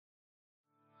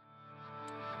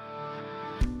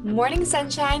Morning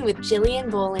Sunshine with Jillian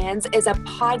Bolands is a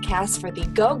podcast for the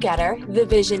go-getter, the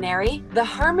visionary, the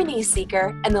harmony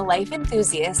seeker, and the life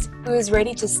enthusiast who is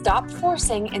ready to stop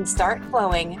forcing and start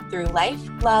flowing through life,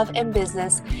 love, and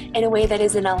business in a way that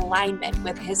is in alignment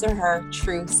with his or her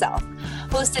true self.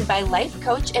 Hosted by life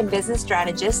coach and business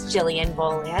strategist Jillian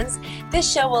Bolands, this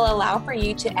show will allow for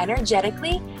you to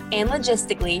energetically and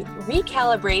logistically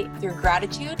recalibrate through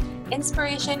gratitude,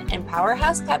 inspiration, and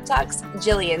powerhouse pep talks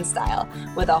Jillian style,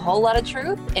 with a whole lot of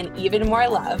truth and even more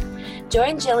love.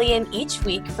 Join Jillian each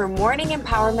week for morning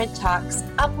empowerment talks,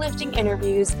 uplifting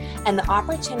interviews, and the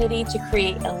opportunity to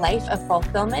create a life of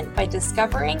fulfillment by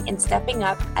discovering and stepping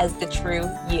up as the true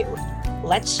you.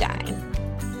 Let's shine.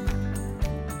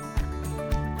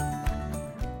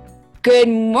 Good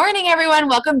morning, everyone.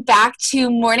 Welcome back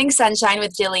to Morning Sunshine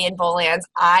with Jillian Bolands.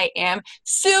 I am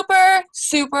super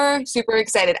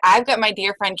excited. I've got my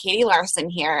dear friend Katie Larson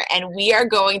here, and we are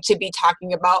going to be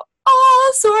talking about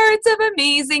all sorts of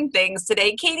amazing things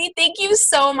today. Katie, thank you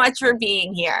so much for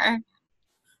being here.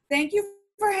 Thank you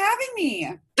for having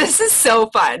me. This is so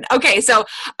fun. Okay, so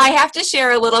I have to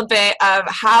share a little bit of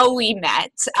how we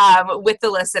met with the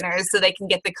listeners so they can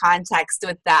get the context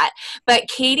with that. But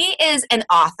Katie is an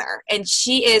author, and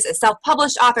she is a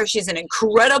self-published author. She's an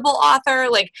incredible author.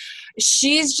 Like,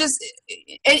 she's just,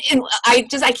 and I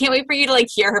can't wait for you to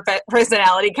hear her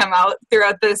personality come out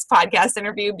throughout this podcast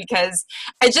interview, because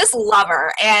I just love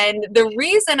her. And the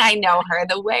reason I know her,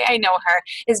 the way I know her,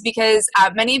 is because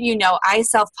many of you know I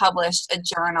self-published a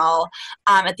journal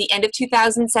at the end of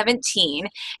 2017,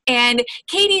 and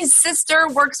Katie's sister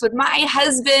works with my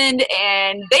husband,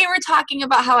 and they were talking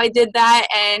about how I did that,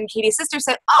 and Katie's sister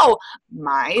said, oh,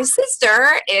 my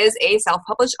sister is a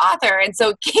self-published author. And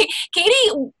so Katie,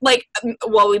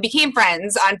 we became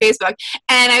friends on Facebook,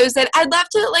 and I said, I'd love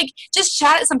to just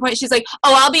chat at some point. She's like,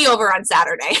 oh, I'll be over on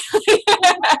Saturday.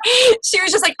 She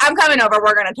was just like, I'm coming over,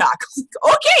 we're gonna talk.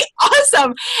 Okay,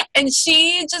 awesome. And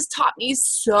she just taught me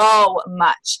so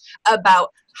much about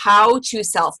how to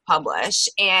self-publish,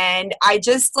 and I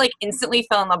just instantly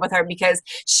fell in love with her because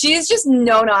she's just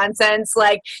no nonsense.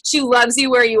 She loves you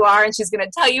where you are, and she's going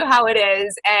to tell you how it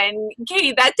is. And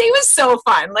Katie, that day was so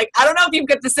fun. I don't know if you've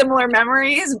got the similar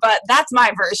memories, but that's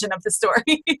my version of the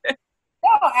story.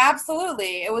 Oh,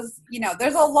 absolutely. It was,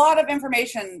 there's a lot of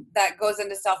information that goes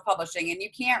into self-publishing, and you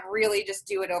can't really just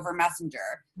do it over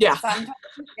Messenger. Yeah. Sometimes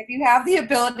if you have the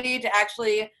ability to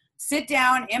actually sit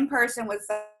down in person with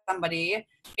somebody,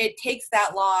 it takes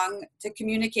that long to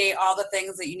communicate all the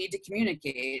things that you need to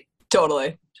communicate.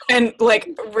 Totally. And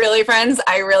really, friends,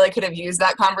 I really could have used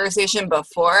that conversation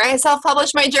before I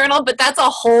self-published my journal, but that's a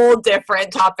whole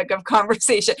different topic of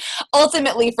conversation.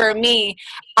 Ultimately, for me,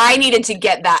 I needed to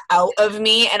get that out of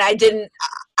me, and I didn't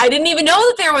even know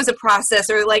that there was a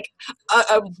process or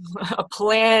a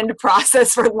planned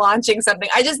process for launching something.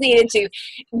 I just needed to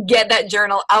get that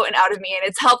journal out and out of me, and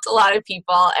it's helped a lot of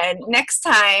people. And next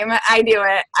time I do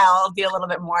it, I'll be a little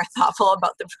bit more thoughtful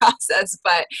about the process.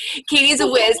 But Katie's a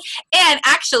whiz. And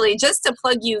actually, just to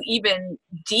plug you even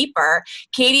deeper,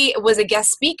 Katie was a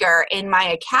guest speaker in my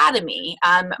academy,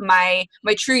 my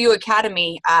True You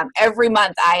Academy. Every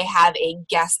month I have a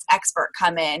guest expert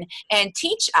come in and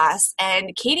teach us,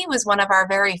 and Katie was one of our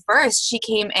very first. She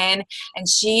came in and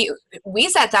we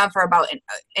sat down for about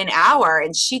an hour,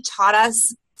 and she taught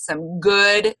us some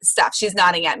good stuff. She's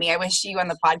nodding at me. I wish you on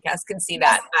the podcast could see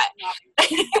that.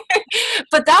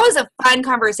 But that was a fun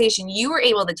conversation. You were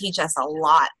able to teach us a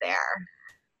lot there.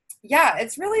 Yeah,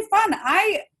 it's really fun.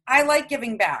 I like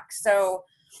giving back. So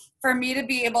for me to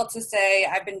be able to say,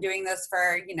 I've been doing this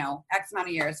for, X amount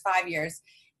of years, 5 years,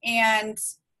 and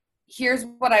here's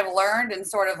what I've learned and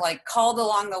sort of culled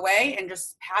along the way, and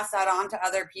just pass that on to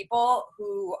other people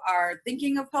who are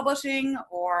thinking of publishing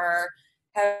or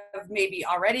have maybe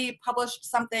already published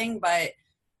something but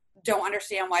don't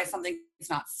understand why something's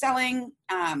not selling.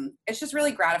 It's just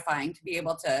really gratifying to be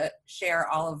able to share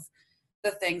all of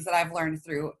the things that I've learned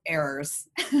through errors.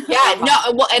 Yeah,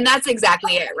 no, well, and that's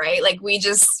exactly it, right?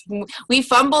 We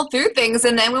fumble through things,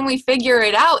 and then when we figure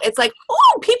it out, it's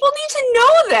oh, people need to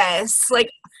know this.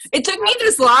 It took me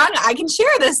this long, I can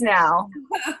share this now.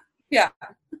 Yeah.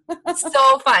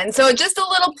 So fun. So just a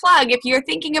little plug, if you're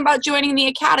thinking about joining the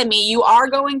Academy, you are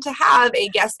going to have a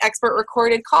guest expert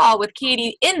recorded call with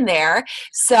Katie in there.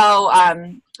 So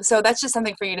that's just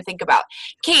something for you to think about.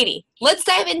 Katie, let's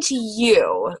dive into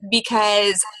you,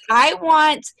 because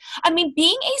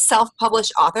being a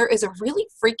self-published author is a really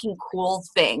freaking cool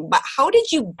thing, but how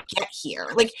did you get here?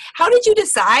 How did you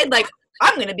decide,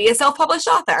 I'm going to be a self-published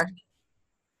author?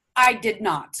 I did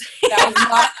not. That was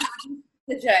not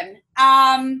the decision.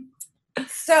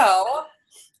 So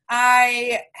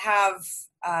I have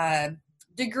a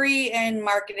degree in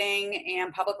marketing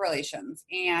and public relations.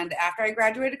 And after I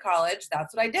graduated college,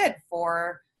 that's what I did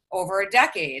for over a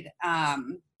decade.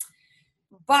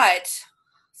 But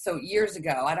so years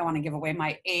ago, I don't want to give away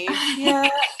my age here.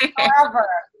 However,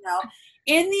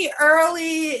 in the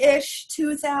early-ish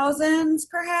 2000s,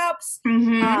 perhaps,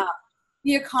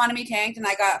 the economy tanked and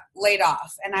I got laid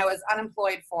off and I was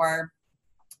unemployed for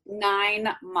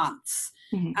 9 months,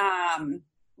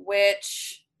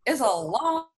 which is a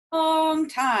long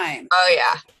time. Oh,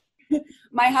 yeah.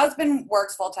 My husband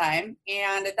works full-time,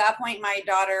 and at that point, my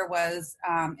daughter was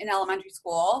in elementary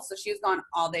school, so she was gone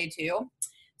all day too.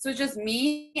 So it's just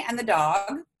me and the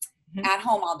dog at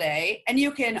home all day, and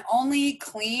you can only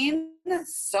clean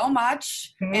so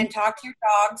much and talk to your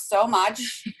dog so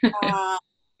much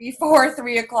before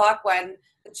 3 o'clock when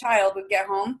the child would get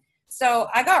home. So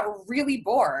I got really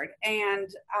bored, and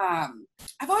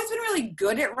I've always been really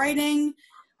good at writing.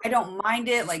 I don't mind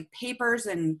it. Like papers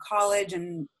in college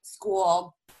and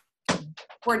school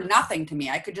were nothing to me.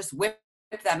 I could just whip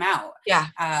them out. Yeah.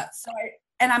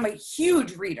 And I'm a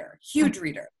huge reader.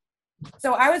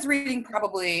 So I was reading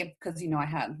probably, because, I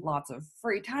had lots of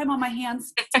free time on my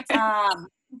hands,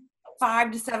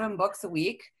 5 to 7 books a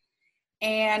week.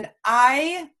 And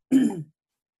I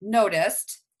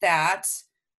noticed that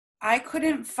I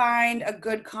couldn't find a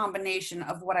good combination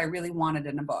of what I really wanted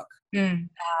in a book.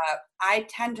 I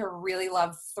tend to really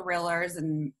love thrillers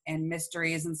and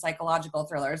mysteries and psychological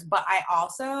thrillers, but I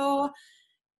also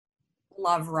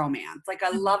love romance. Like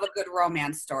I love a good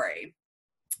romance story.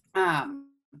 And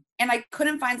I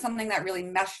couldn't find something that really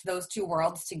meshed those two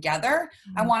worlds together.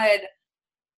 I wanted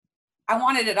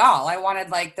it all. I wanted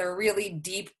like the really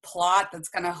deep plot that's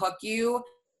going to hook you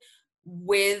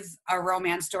with a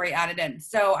romance story added in.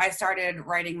 So I started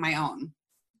writing my own.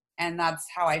 And that's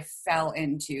how I fell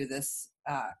into this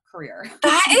career.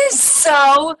 That is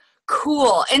so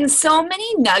cool. And so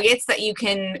many nuggets that you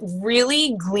can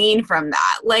really glean from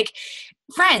that. Like,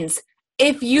 friends,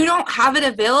 if you don't have it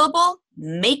available,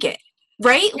 make it,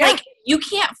 right? Yeah. Like, you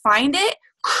can't find it,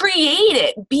 create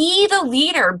it. Be the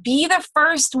leader. Be the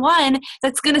first one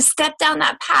that's going to step down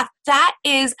that path. That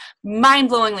is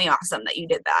mind-blowingly awesome that you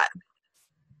did that.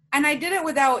 And I did it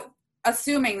without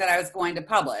assuming that I was going to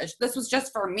publish. This was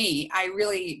just for me. I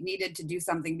really needed to do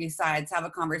something besides have a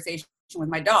conversation with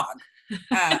my dog.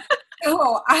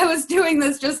 So I was doing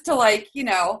this just to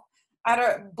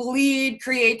bleed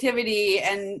creativity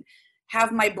and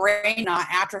have my brain not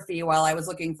atrophy while I was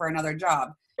looking for another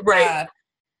job. Right.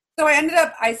 So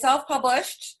I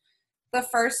self-published the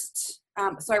first,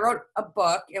 so I wrote a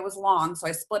book. It was long, so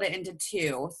I split it into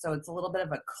 2. So it's a little bit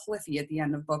of a cliffy at the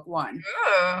end of book 1.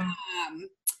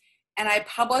 And I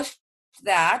published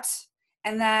that.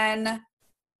 And then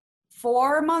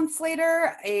 4 months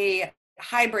later, a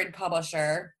hybrid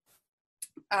publisher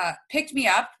picked me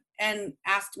up and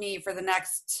asked me for the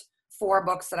next 4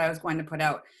 books that I was going to put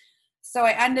out. So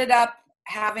I ended up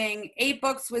having 8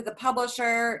 books with the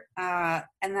publisher, and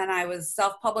then I was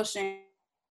self-publishing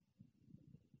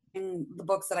the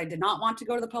books that I did not want to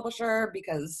go to the publisher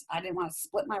because I didn't want to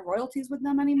split my royalties with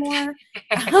them anymore.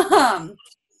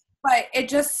 But it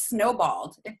just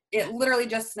snowballed. It literally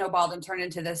just snowballed and turned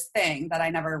into this thing that I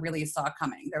never really saw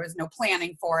coming. There was no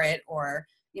planning for it or,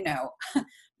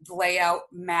 layout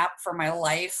map for my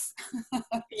life.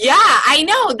 Yeah, I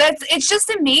know. It's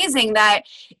just amazing that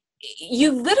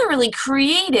you literally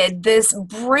created this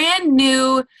brand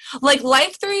new, like,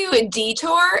 life threw you a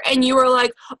detour and you were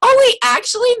like, oh wait,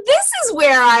 actually this is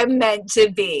where I'm meant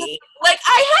to be. Like,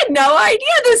 I had no idea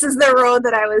this is the road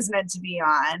that I was meant to be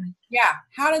on. Yeah.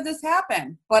 How did this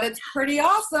happen? But it's pretty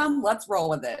awesome. Let's roll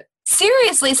with it.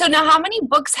 Seriously. So now how many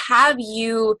books have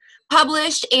you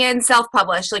published and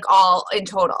self-published, like all in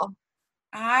total?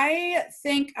 I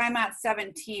think I'm at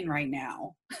 17 right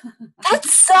now.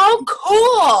 That's so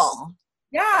cool.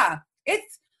 Yeah, it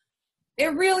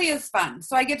really is fun.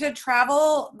 So I get to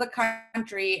travel the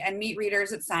country and meet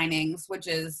readers at signings, which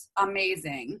is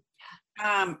amazing.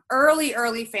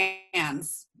 Early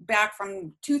fans back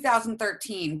from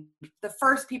 2013, the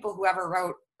first people who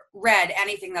ever read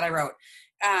anything that I wrote,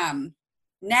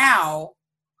 now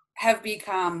have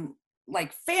become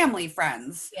like family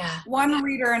friends. Yeah. One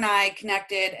reader and I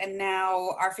connected, and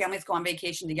now our families go on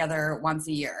vacation together once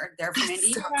a year. They're from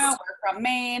Indiana, we're from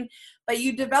Maine, but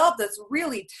you develop this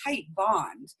really tight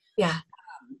bond. Yeah.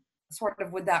 Sort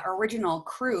of with that original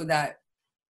crew that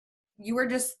you were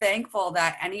just thankful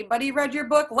that anybody read your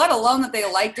book, let alone that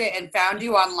they liked it and found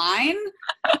you online.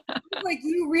 Like,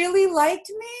 you really liked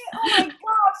me? Oh my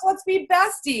gosh, let's be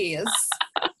besties.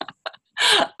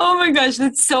 Oh my gosh,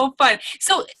 that's so fun.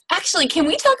 So actually, can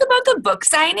we talk about the book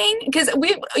signing? Because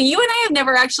you and I have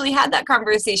never actually had that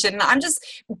conversation. And I'm just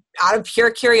out of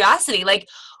pure curiosity. Like,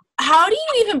 how do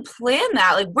you even plan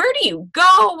that? Like, where do you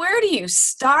go? Where do you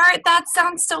start? That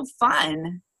sounds so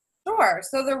fun. Sure.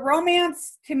 So the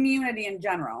romance community in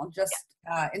general, just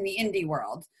in the indie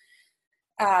world,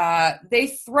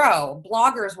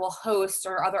 bloggers will host,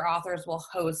 or other authors will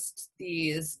host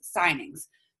these signings.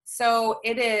 So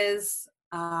it is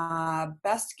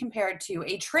best compared to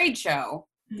a trade show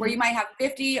where you might have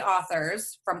 50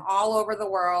 authors from all over the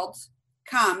world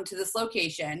come to this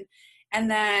location, and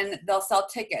then they'll sell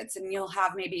tickets, and you'll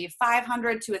have maybe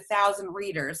 500 to 1,000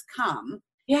 readers come.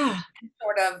 Yeah.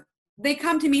 Sort of, they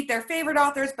come to meet their favorite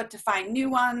authors, but to find new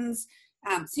ones.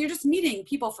 So you're just meeting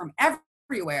people from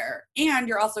everywhere, and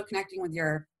you're also connecting with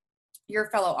your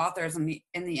fellow authors in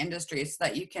the industry, so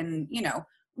that you can,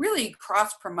 really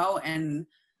cross promote and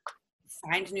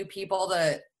find new people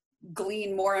to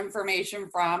glean more information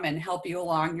from and help you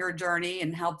along your journey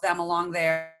and help them along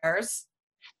theirs.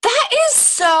 That is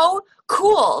so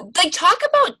cool. Like, talk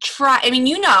about tribe. I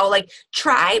mean, like,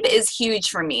 tribe is huge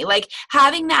for me. Like,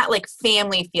 having that like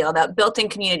family feel, that built-in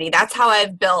community. That's how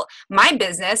I've built my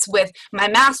business with my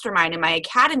mastermind and my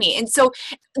academy. And so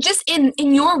just in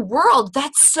your world,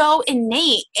 that's so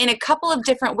innate in a couple of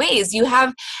different ways. You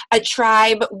have a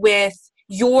tribe with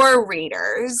your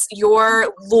readers,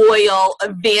 your loyal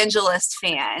evangelist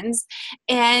fans,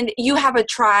 and you have a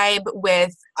tribe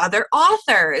with other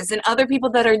authors and other people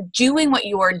that are doing what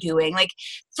you're doing. Like,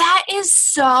 that is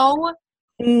so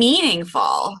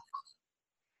meaningful.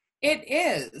 It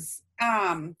is.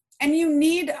 And you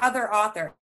need other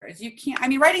authors. You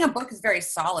can't, writing a book is very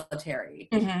solitary.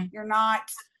 Mm-hmm. You're not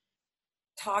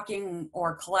talking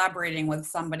or collaborating with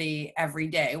somebody every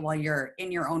day while you're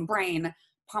in your own brain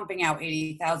pumping out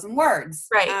 80,000 words.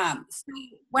 Right. So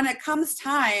when it comes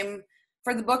time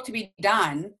for the book to be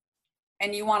done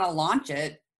and you want to launch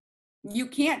it, you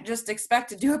can't just expect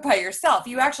to do it by yourself.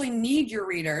 You actually need your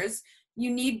readers,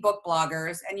 you need book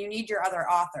bloggers, and you need your other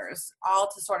authors all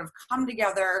to sort of come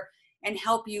together and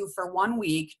help you for 1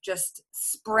 week, just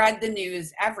spread the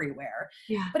news everywhere.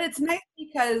 Yeah. But it's nice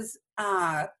because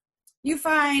you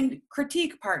find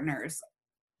critique partners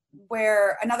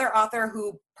where another author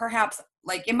who perhaps,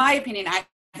 like, in my opinion, I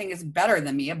think is better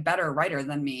than me, a better writer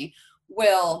than me,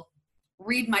 will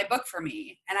read my book for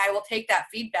me, and I will take that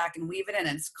feedback and weave it in.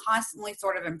 It's constantly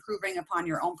sort of improving upon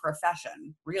your own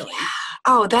profession, really.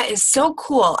 Oh, that is so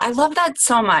cool. I love that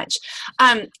so much.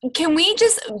 Can we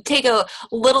just take a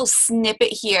little snippet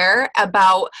here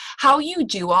about how you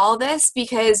do all this?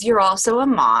 Because you're also a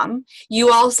mom.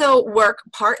 You also work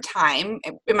part-time.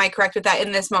 Am I correct with that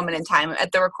in this moment in time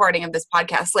at the recording of this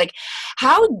podcast? Like,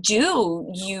 how do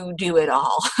you do it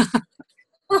all?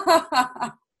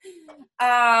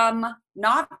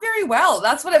 Not very well.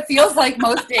 That's what it feels like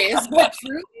most days, but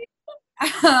truly.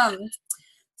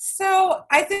 So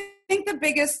I think the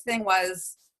biggest thing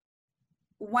was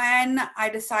when I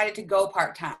decided to go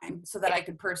part-time so that I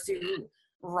could pursue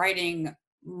writing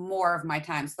more of my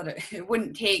time, so that it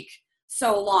wouldn't take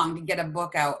so long to get a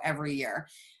book out every year.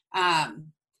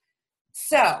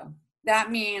 So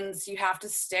that means you have to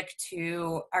stick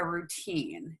to a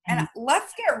routine. And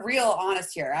let's get real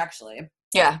honest here, actually.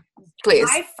 Yeah, please.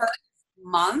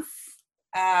 My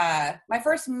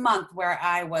first month where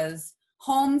I was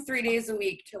home 3 days a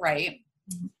week to write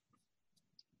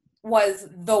was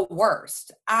the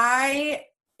worst. It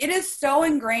is so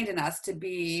ingrained in us to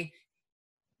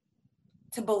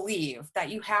believe that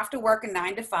you have to work a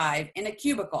 9 to 5 in a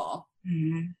cubicle,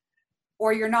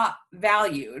 or you're not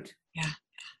valued. Yeah.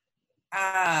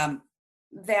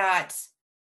 That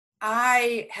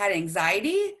I had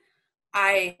anxiety.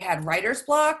 I had writer's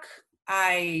block.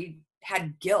 I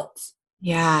had guilt.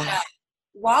 Yeah.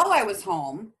 While I was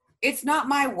home, it's not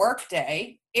my work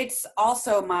day. It's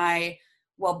also my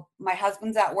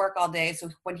husband's at work all day. So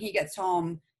when he gets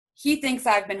home, he thinks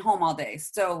I've been home all day.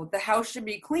 So the house should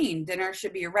be clean. Dinner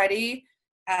should be ready.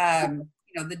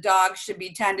 The dog should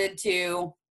be tended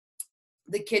to.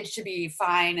 The kids should be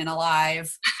fine and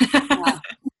alive.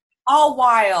 All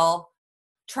while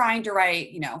trying to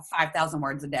write, 5,000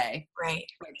 words a day. Right.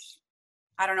 Which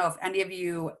I don't know if any of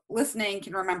you listening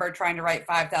can remember trying to write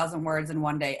 5,000 words in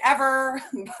one day ever,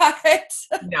 but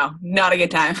no, not a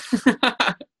good time.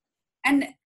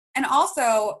 and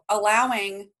also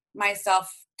allowing myself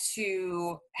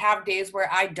to have days where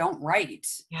I don't write.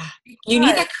 Yeah. You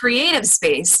need that creative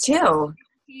space too.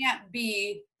 You can't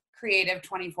be creative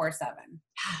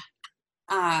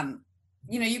 24/7.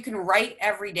 you can write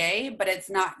every day, but it's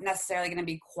not necessarily going to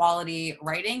be quality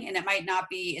writing, and it might not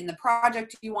be in the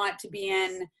project you want it to be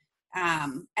in.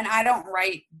 And I don't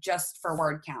write just for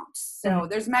word count. So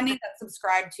there's many that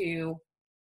subscribe to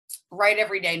write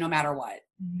every day, no matter what,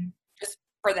 just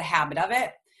for the habit of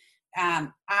it.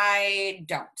 I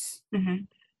don't.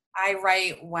 I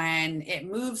write when it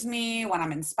moves me, when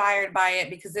I'm inspired by it,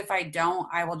 because if I don't,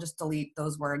 I will just delete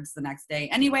those words the next day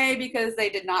anyway, because they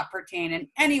did not pertain in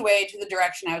any way to the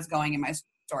direction I was going in my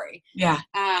story. Yeah.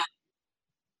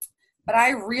 But I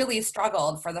really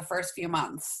struggled for the first few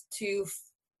months to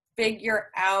figure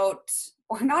out,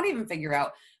 or not even figure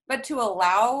out, but to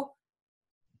allow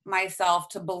myself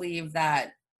to believe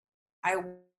that I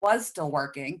was still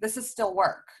working. This is still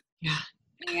work. Yeah.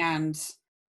 And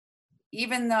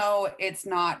even though it's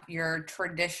not your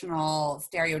traditional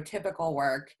stereotypical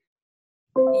work,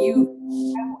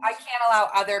 I can't allow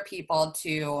other people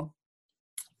to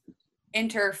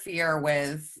interfere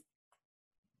with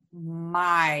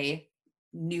my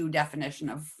new definition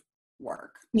of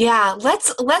work. Yeah,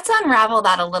 let's unravel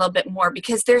that a little bit more,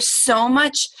 because there's so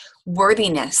much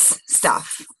worthiness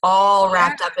stuff all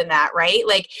wrapped up in that, right?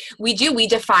 Like we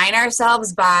define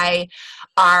ourselves by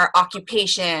our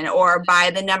occupation or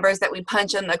by the numbers that we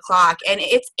punch on the clock, and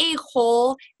it's a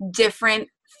whole different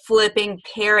flipping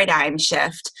paradigm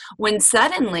shift when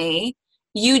suddenly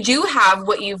you do have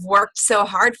what you've worked so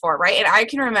hard for, right? And I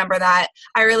can remember that.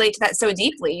 I relate to that so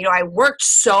deeply. I worked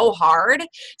so hard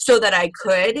so that I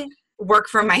could work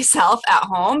for myself at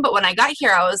home. But when I got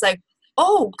here, I was like,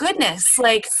 oh goodness,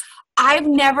 like I've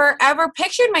never ever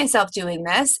pictured myself doing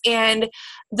this. And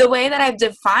the way that I've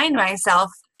defined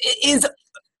myself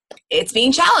it's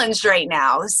being challenged right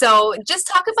now. So just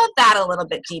talk about that a little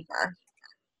bit deeper.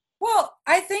 Well,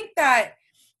 I think that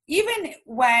even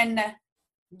when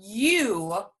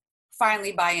you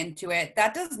finally buy into it,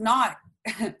 that does not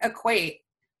equate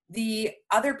the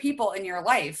other people in your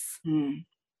life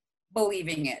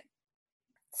believing it.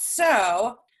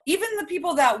 So even the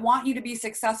people that want you to be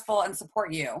successful and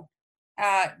support you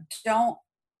don't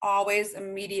always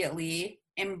immediately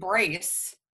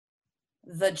embrace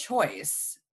the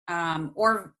choice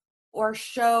or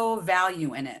show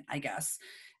value in it, I guess.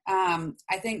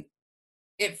 I think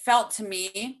it felt to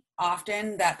me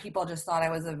often that people just thought I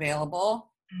was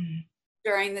available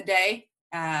during the day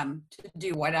to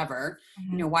do whatever.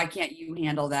 Why can't you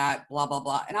handle that? Blah, blah,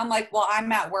 blah. And I'm like, well,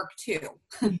 I'm at work too.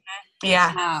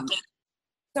 Yeah.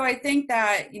 So I think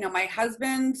that, my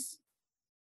husband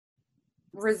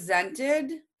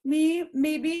resented me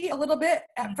maybe a little bit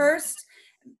at first,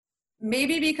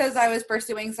 maybe because I was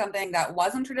pursuing something that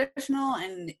wasn't traditional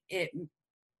and it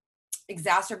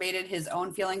exacerbated his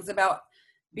own feelings about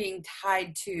being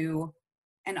tied to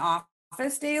an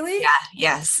office daily. Yeah.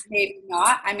 Yes. Maybe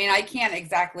not. I mean, I can't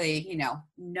exactly,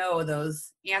 know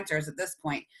those answers at this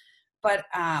point, but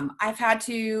I've had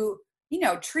to,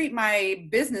 treat my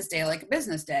business day like a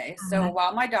business day. So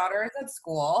while my daughter is at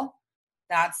school,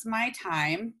 that's my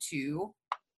time to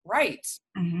write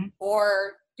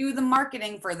or do the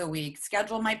marketing for the week,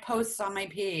 schedule my posts on my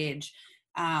page,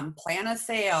 plan a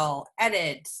sale,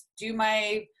 edit, do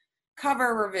my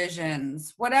cover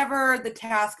revisions, whatever the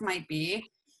task might be.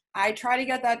 I try to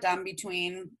get that done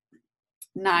between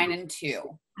 9 and 2.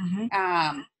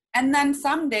 And then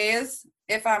some days,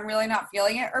 if I'm really not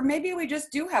feeling it, or maybe we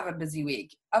just do have a busy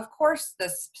week, of course,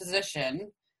 this position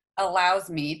allows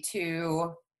me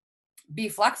to be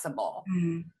flexible.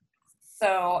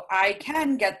 So I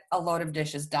can get a load of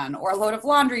dishes done or a load of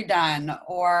laundry done,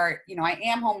 or, I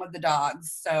am home with the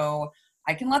dogs, so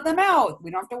I can let them out.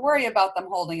 We don't have to worry about them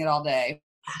holding it all day.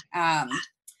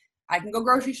 I can go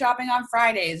grocery shopping on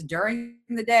Fridays during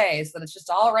the day so that it's just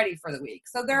all ready for the week.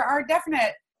 So there are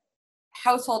definite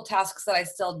household tasks that I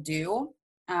still do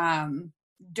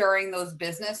during those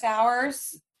business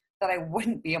hours that I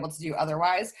wouldn't be able to do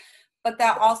otherwise. But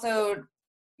that also,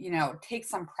 takes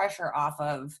some pressure off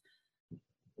of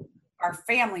our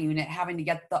family unit having to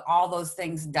get all those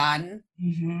things done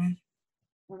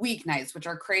weeknights, which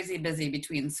are crazy busy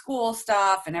between school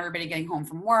stuff and everybody getting home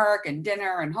from work and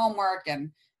dinner and homework.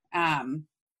 And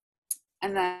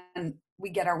then we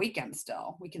get our weekends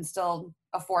still. We can still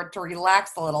afford to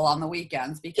relax a little on the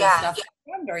weekends because stuff is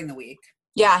done during the week.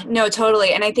 Yeah, no,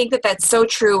 totally. And I think that that's so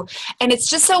true. And it's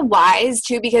just so wise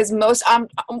too, because most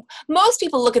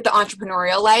people look at the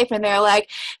entrepreneurial life and they're like,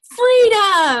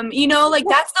 freedom, like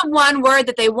that's the one word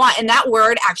that they want. And that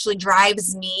word actually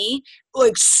drives me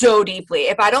like so deeply.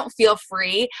 If I don't feel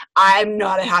free, I'm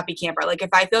not a happy camper. Like if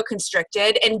I feel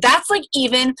constricted, and that's like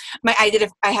even I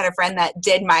had a friend that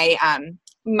did my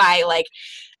like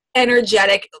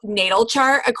energetic natal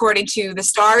chart according to the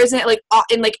stars, and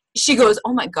like she goes,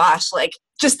 oh my gosh, like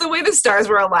just the way the stars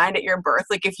were aligned at your birth,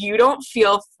 like if you don't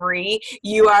feel free,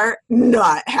 you are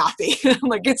not happy.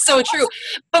 Like, it's so true.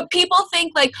 But people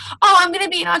think like, oh, I'm gonna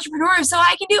be an entrepreneur so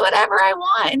I can do whatever I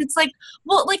want, and it's like,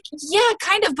 well, like, yeah,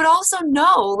 kind of, but also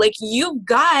no, like you've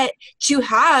got to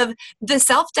have the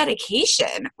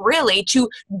self-dedication really to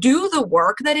do the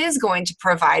work that is going to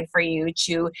provide for you,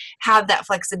 to have that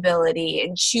flexibility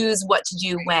and choose what to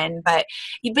do when, but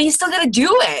you still got to do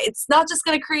it. It's not just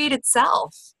going to create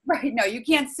itself. Right. No, you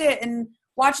can't sit and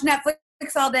watch Netflix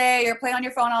all day or play on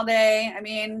your phone all day. I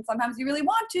mean, sometimes you really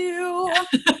want to.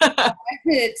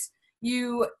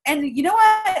 And you know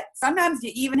what? Sometimes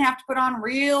you even have to put on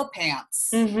real pants.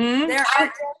 Mm-hmm. There are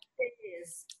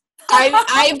days.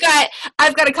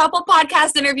 I've got a couple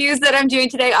podcast interviews that I'm doing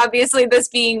today, obviously this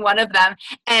being one of them.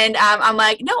 And I'm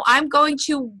like, no, I'm going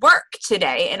to work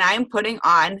today and I'm putting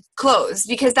on clothes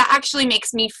because that actually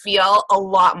makes me feel a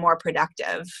lot more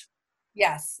productive.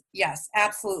 Yes,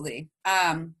 absolutely.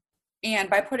 And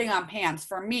by putting on pants,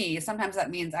 for me, sometimes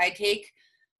that means I take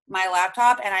my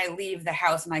laptop and I leave the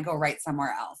house and I go right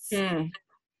somewhere else.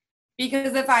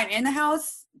 Because if I'm in the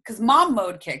house, because mom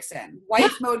mode kicks in,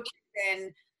 wife mode kicks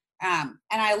in, and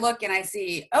I look and I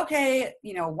see, okay,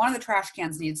 one of the trash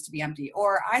cans needs to be empty,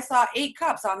 or I saw 8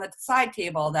 cups on the side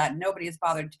table that nobody has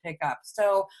bothered to pick up.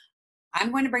 So I'm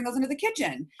going to bring those into the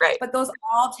kitchen. Right. But those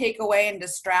all take away and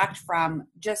distract from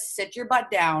just sit your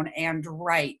butt down and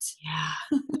write.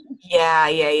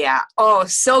 Yeah. Oh,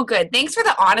 so good. Thanks for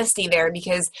the honesty there,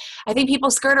 because I think people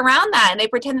skirt around that and they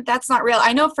pretend that that's not real.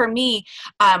 I know for me,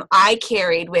 I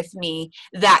carried with me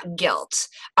that guilt.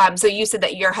 So you said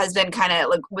that your husband kind of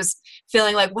like was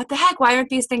feeling like, what the heck? Why aren't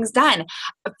these things done?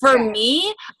 For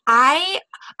me, I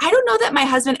don't know that my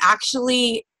husband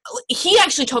he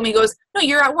actually told me, he goes, no,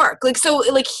 you're at work. Like, so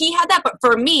like he had that, but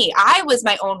for me, I was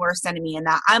my own worst enemy in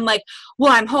that. I'm like,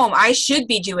 well, I'm home. I should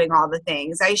be doing all the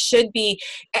things. I should be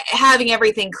having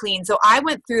everything clean. So I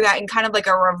went through that in kind of like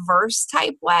a reverse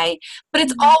type way, but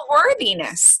it's all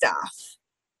worthiness stuff.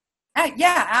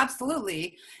 Yeah,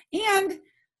 absolutely. And,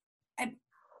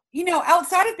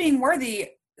 outside of being worthy,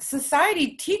 society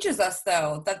teaches us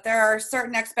though, that there are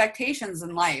certain expectations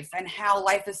in life and how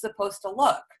life is supposed to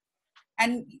look.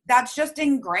 And that's just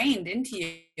ingrained into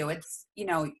you. It's,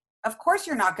 of course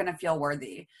you're not going to feel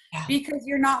worthy because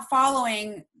you're not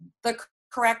following the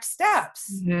correct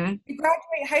steps. Mm-hmm. You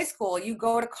graduate high school, you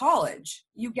go to college,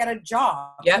 you get a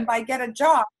job. Yep. And by get a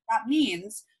job, that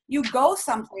means you go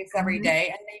someplace every day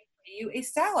and they pay you a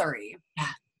salary.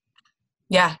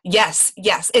 Yeah. Yes.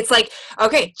 It's like,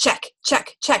 okay, check.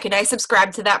 And I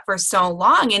subscribed to that for so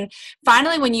long. And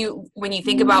finally, when you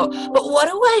think about, but what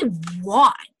do I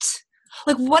want?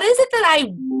 Like, what is it that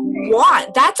I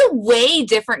want? That's a way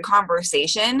different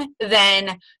conversation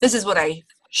than this is what I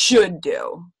should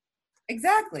do.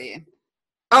 Exactly.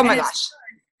 Oh my gosh.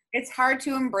 It's hard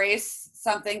to embrace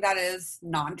something that is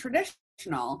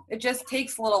non-traditional. It just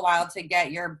takes a little while to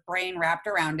get your brain wrapped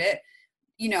around it.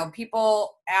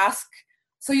 People ask,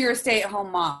 so you're a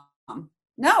stay-at-home mom?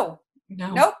 No.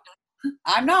 Nope.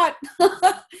 I'm not.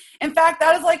 In fact,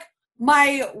 that is like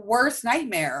my worst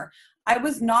nightmare. I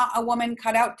was not a woman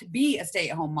cut out to be a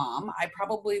stay-at-home mom. I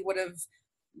probably would have,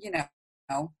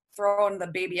 thrown the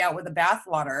baby out with the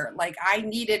bathwater. Like, I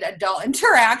needed adult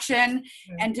interaction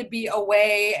and to be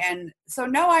away. And so,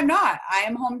 no, I'm not. I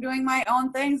am home doing my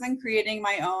own things and creating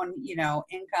my own,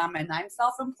 income, and I'm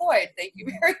self-employed. Thank you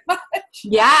very much.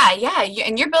 Yeah.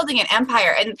 And you're building an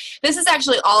empire. And this is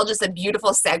actually all just a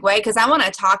beautiful segue, because I want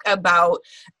to talk about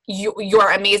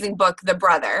your amazing book, The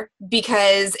Brother,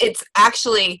 because it's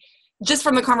actually, just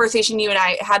from the conversation you and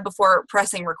I had before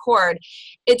pressing record,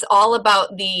 it's all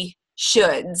about the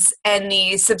shoulds and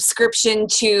the subscription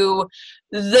to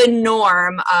the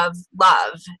norm of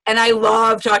love. And I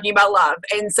love talking about love.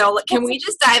 And so can we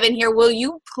just dive in here? Will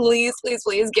you please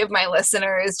give my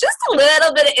listeners just a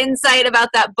little bit of insight about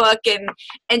that book and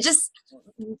just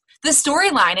the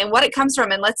storyline and what it comes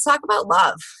from? And let's talk about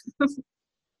love.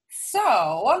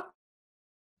 So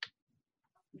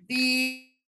The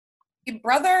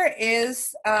Brother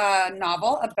is a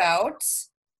novel about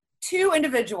 2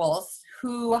 individuals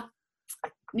who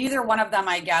neither one of them,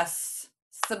 I guess,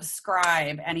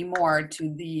 subscribe anymore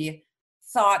to the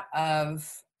thought of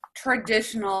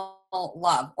traditional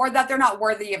love, or that they're not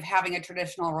worthy of having a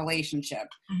traditional relationship.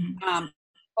 Mm-hmm.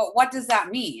 But what does that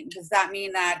mean? Does that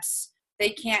mean that they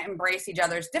can't embrace each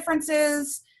other's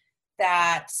differences,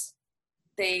 that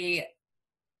they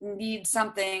need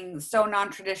something so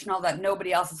non-traditional that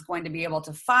nobody else is going to be able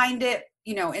to find it,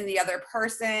 in the other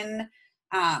person?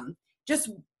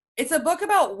 Just it's a book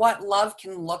about what love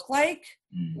can look like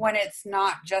Mm. when it's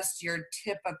not just your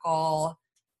typical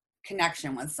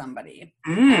connection with somebody.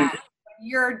 Mm.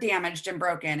 You're damaged and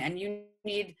broken and you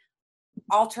need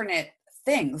alternate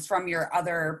things from your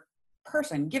other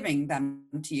person giving them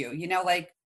to you. You know,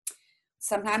 like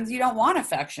sometimes you don't want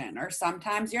affection, or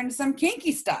sometimes you're into some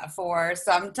kinky stuff, or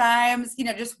sometimes, you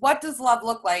know, just what does love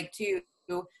look like to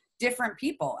different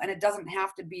people? And it doesn't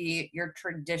have to be your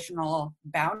traditional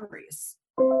boundaries.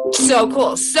 So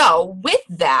cool. So with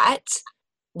that,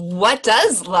 what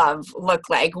does love look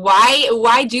like?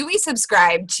 Why do we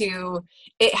subscribe to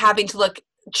it having to look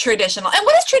traditional? And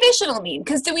what does traditional mean?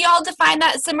 Because do we all define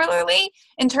that similarly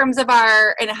in terms of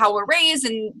our and how we're raised,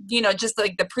 and you know, just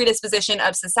like the predisposition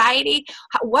of society?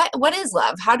 What is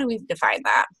love? How do we define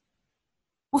that?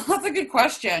 Well, that's a good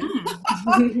question.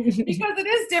 Because it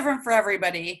is different for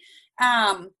everybody.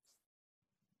 I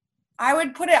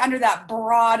would put it under that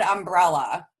broad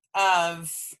umbrella of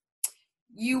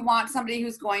you want somebody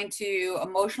who's going to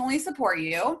emotionally support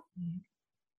you,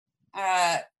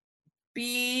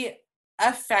 be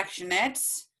affectionate,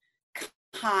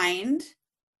 kind,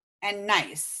 and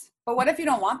nice. But what if you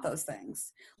don't want those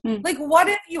things? Like, what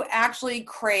if you actually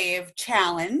crave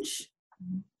challenge?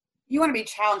 You want to be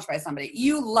challenged by somebody.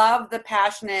 You love the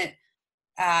passionate,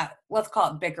 let's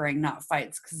call it bickering, not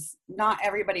fights, because not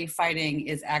everybody fighting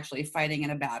is actually fighting in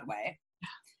a bad way.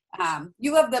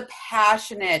 You love the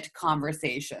passionate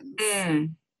conversations. So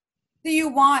you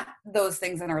want those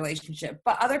things in a relationship,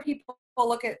 but other people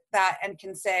look at that and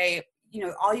can say, you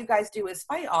know, all you guys do is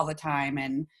fight all the time.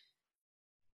 And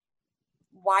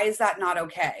why is that not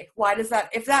okay? Why does that,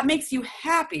 if that makes you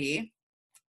happy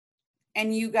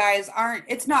and you guys aren't,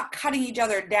 it's not cutting each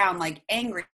other down like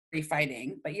angry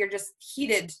fighting, but you're just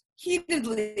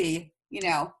heatedly, you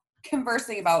know,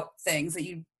 conversing about things that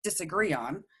you disagree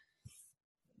on.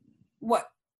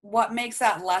 What makes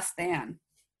that less than?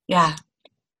 Yeah.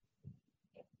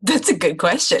 That's a good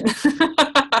question.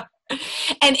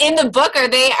 And in the book, are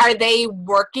they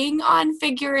working on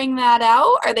figuring that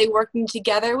out? Are they working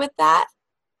together with that?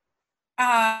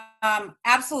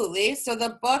 Absolutely. So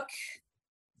the book,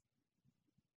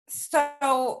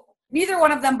 so neither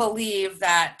one of them believe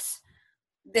that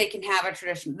they can have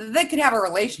a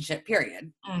relationship,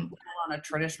 period, let alone a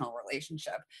traditional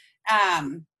relationship.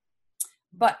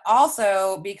 But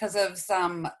also because of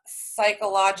some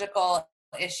psychological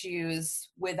issues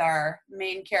with our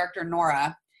main character,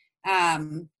 Nora,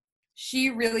 she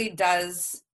really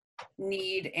does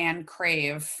need and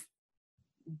crave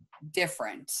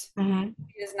different.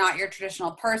 She is not your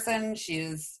traditional person.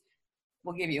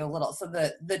 We'll give you a little. So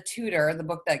the Tutor, the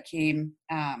book that came,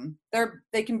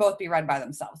 they can both be read by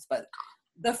themselves, but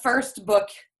the first book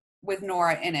with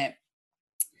Nora in it,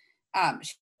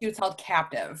 she was held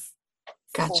captive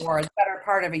for the better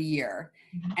part of a year.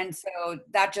 And so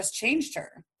that just changed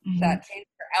her. That changed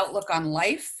her outlook on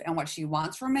life and what she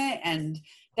wants from it. And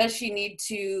does she need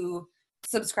to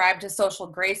subscribe to social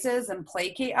graces and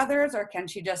placate others, or can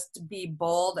she just be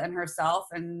bold and herself?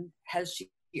 And has she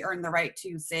earned the right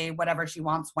to say whatever she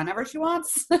wants whenever she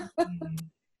wants?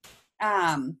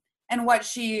 And what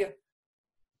she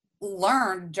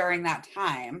learned during that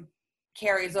time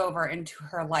carries over into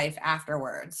her life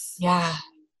afterwards. Yeah.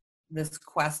 This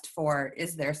quest for,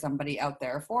 is there somebody out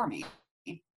there for me?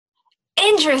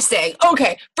 Interesting.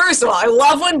 Okay. First of all, I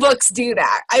love when books do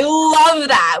that. I love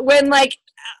that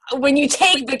when you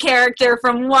take the character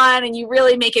from one and you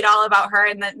really make it all about her,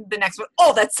 and then the next one.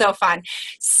 Oh, that's so fun.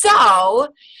 So I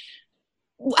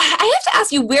have to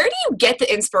ask you, where do you get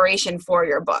the inspiration for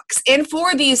your books and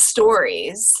for these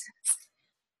stories?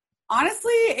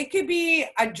 Honestly, it could be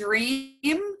a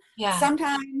dream. Yeah.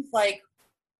 Sometimes like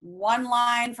one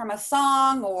line from a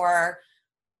song or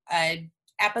an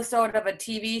episode of a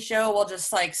TV show will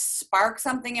just like spark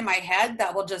something in my head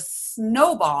that will just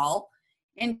snowball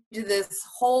into this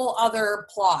whole other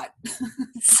plot.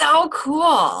 So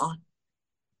cool.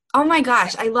 Oh my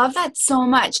gosh, I love that so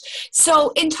much.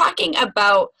 So in talking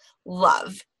about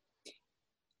love,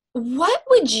 what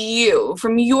would you,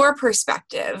 from your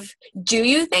perspective, do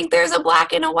you think there's a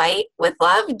black and a white with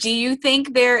love? Do you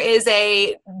think there is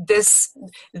this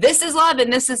is love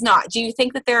and this is not? Do you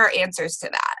think that there are answers to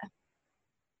that?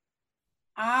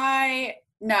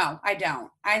 No, I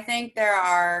don't. I think there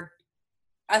are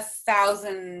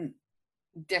 1,000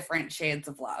 different shades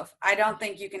of love. I don't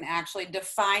think you can actually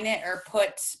define it or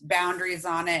put boundaries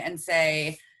on it and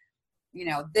say, you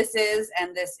know, this is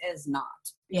and this is not.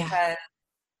 Because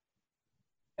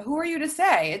who are you to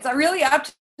say? It's really up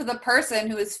to the person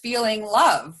who is feeling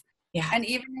love. Yeah. And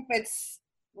even if it's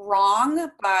wrong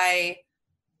by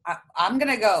I'm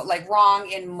going to go like wrong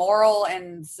in moral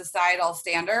and societal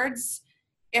standards.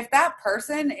 If that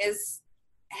person is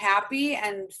happy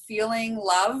and feeling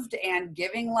loved and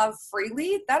giving love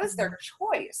freely, that is their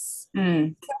choice.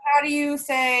 Mm. So how do you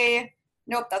say,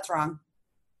 nope, that's wrong?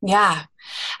 Yeah.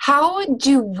 How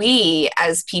do we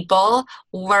as people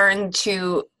learn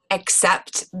to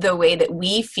accept the way that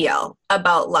we feel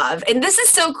about love? And this is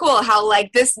so cool how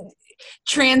like this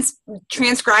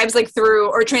transcribes like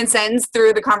through or transcends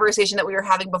through the conversation that we were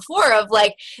having before of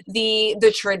like the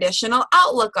traditional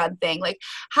outlook on thing. Like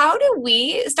how do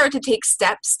we start to take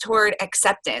steps toward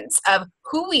acceptance of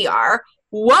who we are,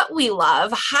 what we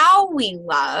love, how we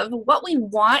love, what we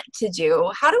want to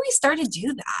do? How do we start to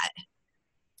do that?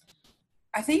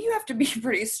 I think you have to be a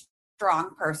pretty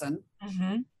strong person.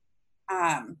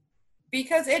 Mm-hmm.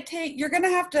 Because you're going to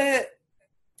have to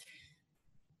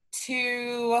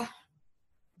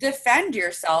defend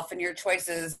yourself and your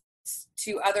choices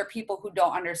to other people who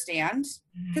don't understand,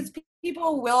 because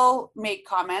people will make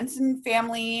comments, and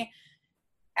family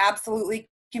absolutely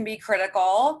can be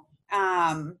critical.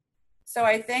 So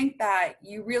I think that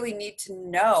you really need to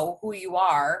know who you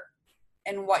are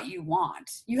and what you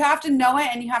want. You have to know it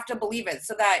and you have to believe it,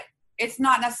 so that it's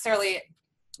not necessarily,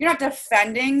 you're not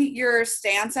defending your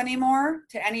stance anymore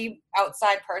to any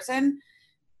outside person.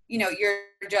 You know, you're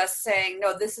just saying,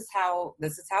 no, this is how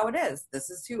it is. This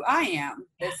is who I am.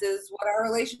 This is what our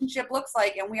relationship looks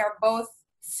like. And we are both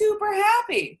super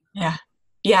happy. Yeah.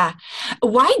 Yeah.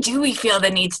 Why do we feel the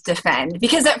need to defend?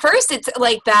 Because at first it's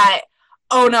like that,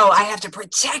 oh no, I have to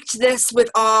protect this with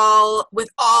all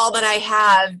that I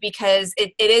have because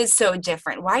it is so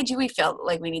different. Why do we feel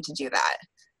like we need to do that?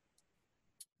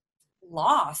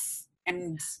 Loss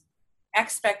and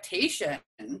expectation.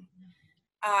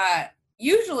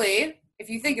 Usually,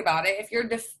 if you think about it,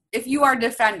 if you are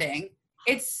defending,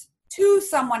 it's to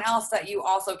someone else that you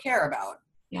also care about.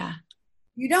 Yeah.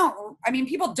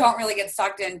 People don't really get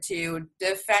sucked into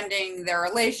defending their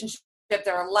relationship,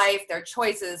 their life, their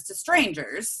choices to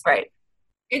strangers. Right.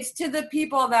 It's to the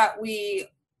people that we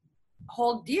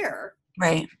hold dear.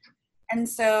 Right. And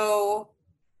so,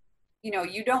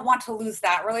 you don't want to lose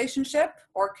that relationship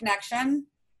or connection.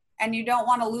 And you don't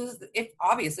want to lose,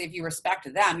 if you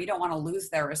respect them, you don't want to lose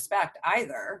their respect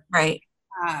either. Right.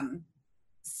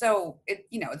 So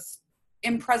it's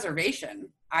in preservation,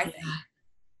 I think.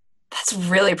 That's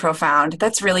really profound.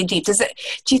 That's really deep. Do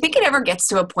you think it ever gets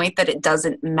to a point that it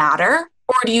doesn't matter?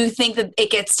 Or do you think that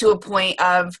it gets to a point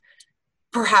of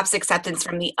perhaps acceptance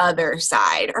from the other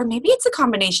side? Or maybe it's a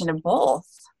combination of both.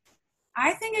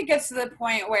 I think it gets to the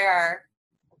point where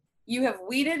you have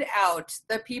weeded out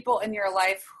the people in your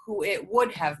life who it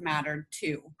would have mattered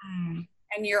to.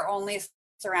 And you're only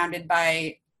surrounded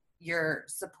by your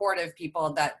supportive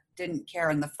people that didn't care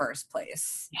in the first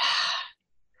place. Yeah.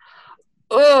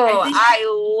 Oh,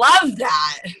 I love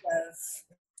that.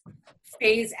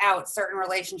 Phase out certain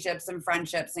relationships and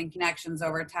friendships and connections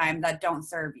over time that don't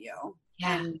serve you.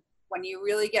 Yeah. And when you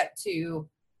really get to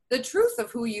the truth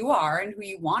of who you are and who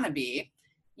you want to be,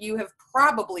 you have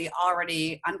probably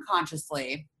already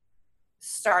unconsciously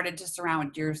started to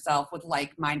surround yourself with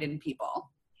like-minded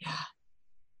people. Yeah.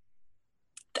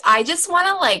 I just want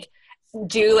to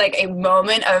do a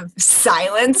moment of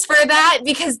silence for that,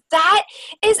 because that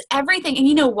is everything. And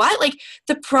you know what?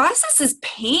 The process is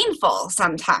painful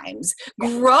sometimes.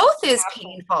 Growth is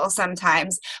painful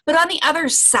sometimes. But on the other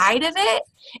side of it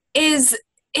is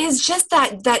just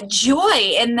that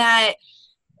joy and that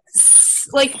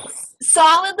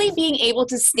solidly being able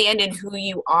to stand in who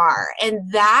you are.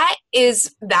 And that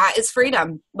is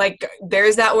freedom.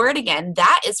 There's that word again.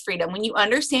 That is freedom. When you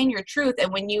understand your truth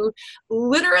and when you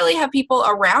literally have people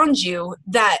around you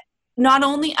that not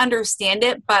only understand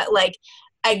it, but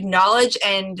acknowledge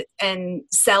and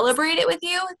celebrate it with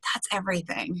you, that's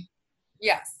everything.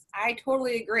 Yes, I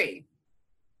totally agree.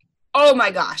 Oh my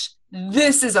gosh,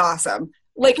 this is awesome.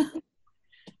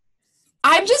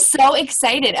 I'm just so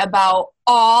excited about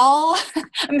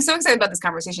I'm so excited about this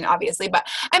conversation, obviously, but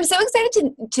I'm so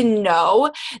excited to know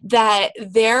that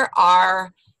there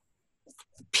are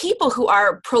people who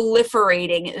are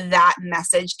proliferating that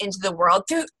message into the world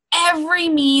through every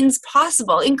means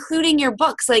possible, including your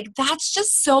books. That's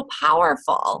just so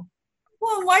powerful.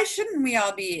 Well, why shouldn't we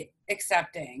all be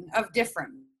accepting of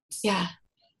difference? Yeah.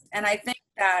 And I think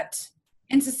that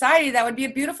in society, that would be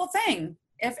a beautiful thing.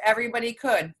 If everybody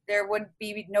could, there would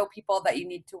be no people that you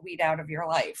need to weed out of your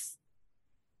life.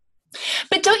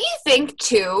 But don't you think,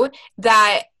 too,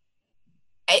 that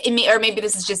or maybe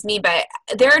this is just me, but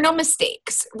there are no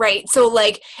mistakes, right? So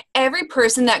like every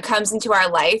person that comes into our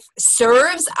life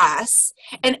serves us.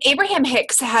 And Abraham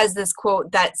Hicks has this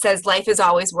quote that says, life is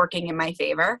always working in my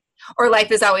favor, or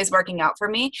life is always working out for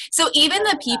me. So even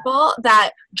the people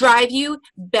that drive you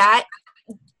bat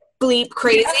bleep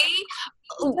crazy,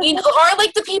 you know, or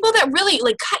like the people that really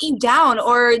like cut you down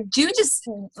or do just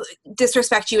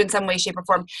disrespect you in some way, shape, or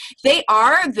form, they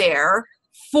are there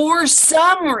for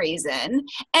some reason.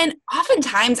 And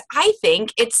oftentimes I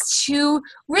think it's to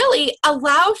really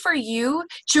allow for you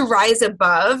to rise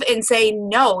above and say,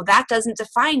 no, that doesn't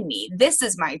define me. This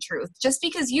is my truth. Just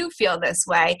because you feel this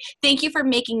way, thank you for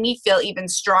making me feel even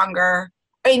stronger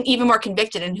and even more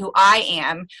convicted in who I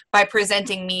am by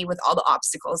presenting me with all the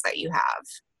obstacles that you have.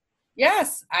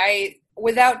 Yes,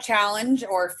 without challenge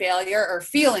or failure or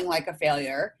feeling like a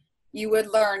failure, you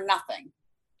would learn nothing.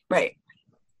 Right.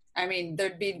 I mean,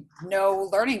 there'd be no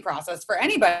learning process for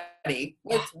anybody.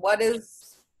 Yeah.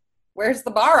 Where's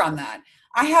the bar on that?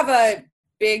 I have a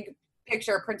big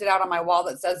picture printed out on my wall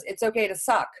that says, it's okay to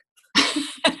suck.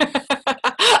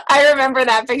 I remember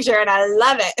that picture and I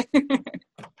love it.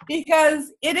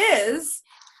 Because it is.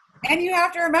 And you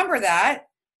have to remember that.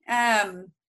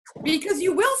 Because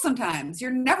you will sometimes.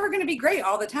 You're never going to be great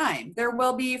all the time. There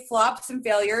will be flops and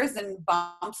failures and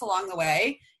bumps along the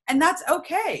way. And that's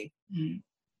okay. Mm-hmm.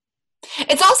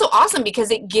 It's also awesome because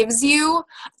it gives you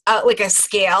like a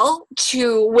scale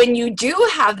to when you do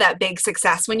have that big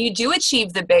success, when you do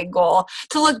achieve the big goal,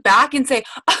 to look back and say,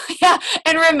 oh yeah,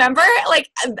 and remember like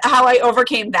how I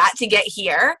overcame that to get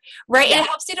here, right? Yeah. It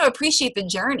helps you to appreciate the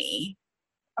journey.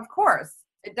 Of course,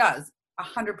 it does.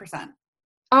 100%.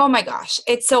 Oh my gosh,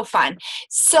 it's so fun.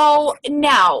 So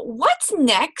now, what's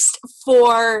next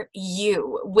for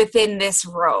you within this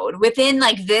road, within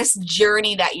like this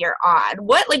journey that you're on?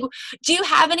 What, like, do you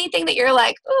have anything that you're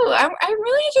like, oh, I'm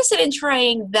really interested in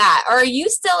trying that? Or are you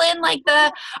still in like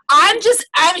I'm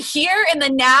here in the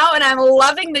now and I'm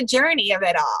loving the journey of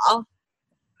it all?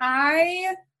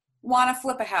 I want to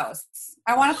flip a house.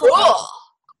 I want to flip a house.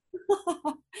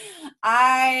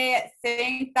 I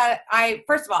think that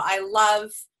first of all, I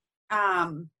love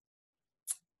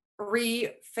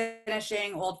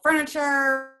refinishing old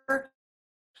furniture.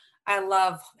 I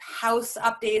love house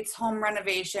updates, home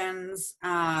renovations,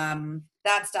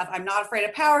 that stuff. I'm not afraid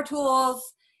of power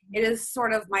tools. It is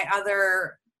sort of my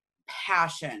other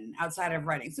passion outside of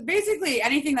writing. So basically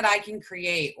anything that I can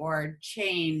create or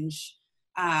change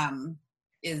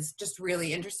is just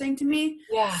really interesting to me.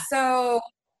 Yeah. So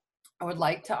I would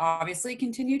like to obviously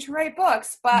continue to write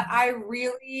books, but I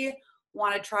really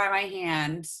want to try my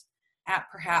hand at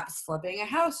perhaps flipping a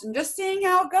house and just seeing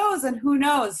how it goes. And who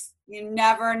knows? You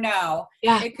never know.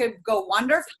 Yeah. It could go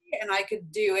wonderfully and I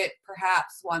could do it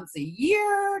perhaps once a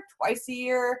year, twice a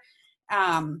year.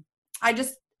 I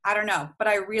don't know, but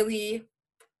I really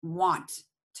want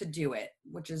to do it,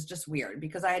 which is just weird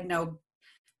because I had no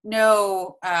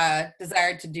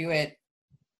desire to do it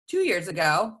 2 years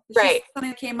ago. It's right.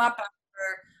 Something came up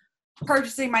after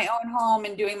purchasing my own home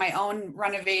and doing my own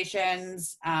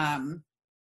renovations,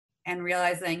 and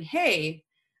realizing, hey,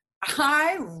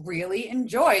 I really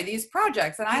enjoy these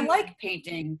projects and I like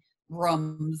painting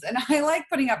rooms and I like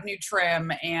putting up new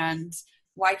trim, and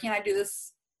why can't I do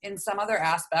this in some other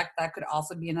aspect that could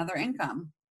also be another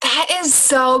income? That is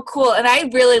so cool. And I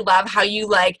really love how you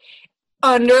like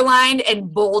underlined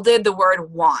and bolded the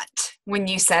word want when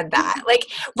you said that, like,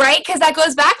 right? Because that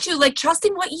goes back to like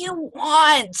trusting what you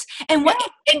want and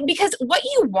and because what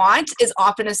you want is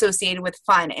often associated with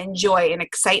fun and joy and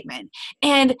excitement.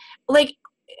 And like,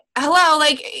 hello,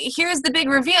 like, here's the big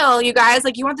reveal, you guys.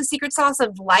 Like, you want the secret sauce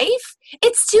of life?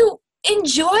 It's to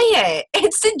enjoy it.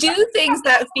 It's to do things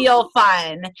that feel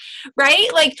fun,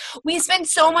 right? Like, we spend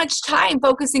so much time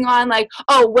focusing on like,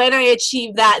 oh, when I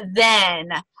achieve that, then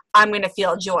I'm going to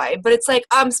feel joy. But it's like,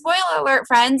 spoiler alert,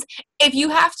 friends, if you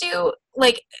have to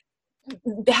like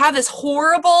have this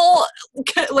horrible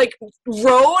like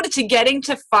road to getting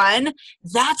to fun,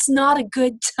 that's not a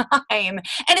good time.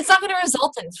 And it's not going to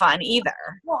result in fun either.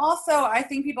 Well, also, I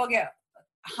think people get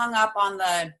hung up on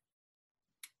the,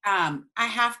 I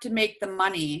have to make the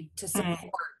money to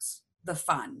support the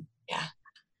fun. Yeah.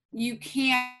 You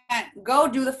can't go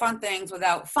do the fun things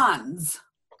without funds,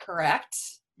 correct?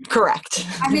 Correct.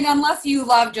 I mean, unless you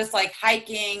love just like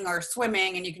hiking or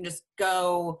swimming and you can just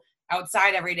go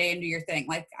outside every day and do your thing.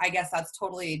 Like, I guess that's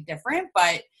totally different,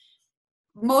 but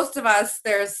most of us,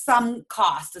 there's some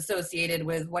cost associated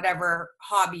with whatever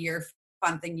hobby or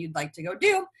fun thing you'd like to go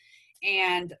do.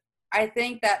 And I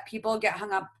think that people get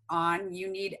hung up on, you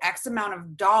need X amount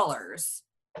of dollars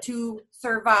to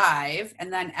survive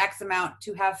and then X amount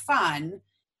to have fun.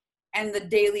 and the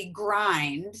daily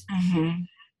grind Mm-hmm.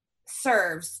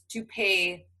 serves to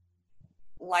pay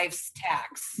life's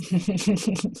tax.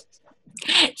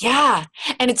 Yeah.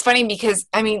 And it's funny because,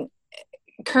 I mean,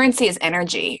 currency is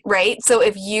energy, right? So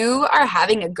if you are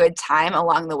having a good time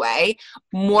along the way,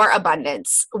 more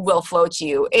abundance will flow to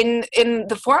you in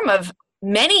the form of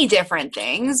many different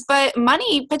things, but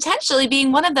money potentially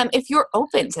being one of them if you're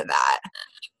open to that.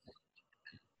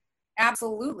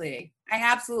 Absolutely. I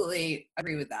absolutely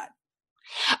agree with that.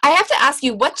 I have to ask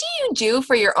you, what do you do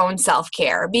for your own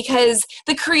self-care? Because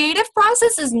the creative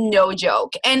process is no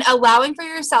joke, and allowing for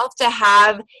yourself to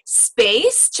have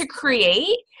space to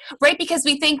create, right? Because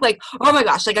we think like, oh my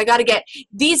gosh, like I got to get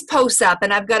these posts up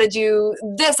and I've got to do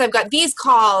this, I've got these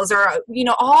calls or,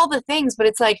 all the things, but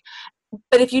it's like,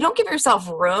 but if you don't give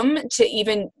yourself room to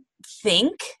even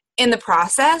think in the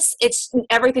process,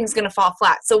 everything's going to fall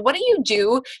flat. So what do you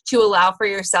do to allow for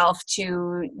yourself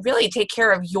to really take care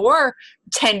of your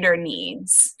tender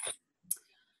needs?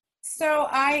 So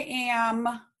I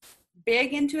am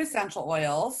big into essential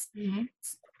oils,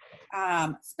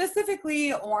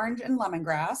 specifically orange and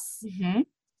lemongrass. Mm-hmm.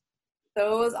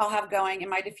 Those I'll have going in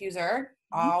my diffuser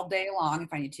all day long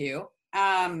if I need to.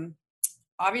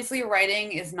 Obviously,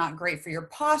 writing is not great for your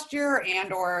posture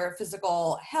and or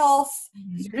physical health.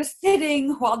 You're just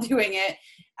sitting while doing it.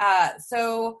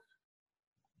 So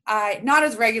I, not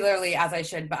as regularly as I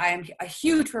should, but I am a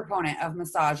huge proponent of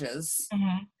massages.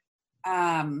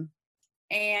 And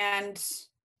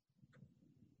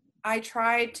I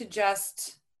try to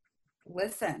just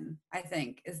listen, I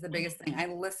think, is the biggest thing. I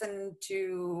listen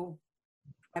to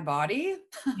my body.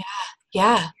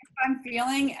 Yeah. If I'm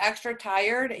feeling extra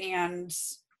tired and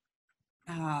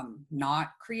not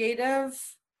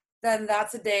creative, then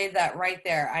that's a day that right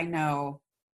there I know,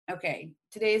 okay,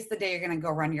 today's the day you're going to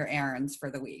go run your errands for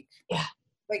the week. Yeah.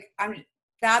 Like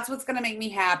that's what's going to make me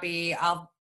happy.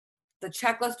 The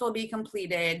checklist will be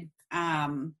completed.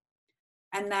 And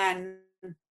then,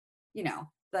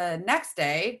 the next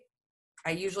day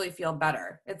I usually feel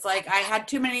better. It's like I had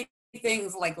too many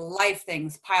things, like life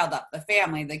things piled up, the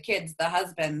family, the kids, the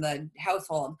husband, the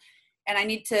household, and I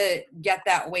need to get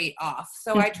that weight off.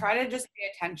 So I try to just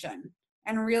pay attention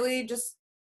and really just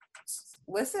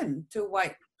listen to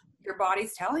what your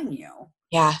body's telling you.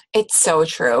 Yeah, it's so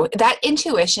true. That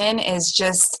intuition is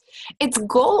it's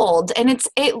gold, and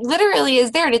it literally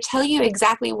is there to tell you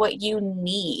exactly what you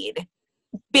need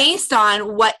based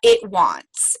on what it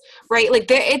wants, right? Like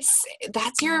that's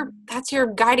your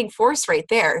guiding force right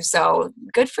there. So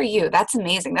good for you. That's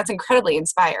amazing. That's incredibly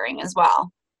inspiring as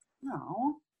well.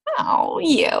 Oh,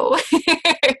 you. All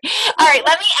right,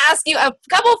 let me ask you a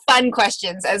couple fun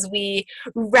questions as we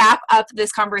wrap up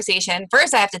this conversation.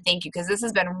 First, I have to thank you because this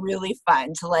has been really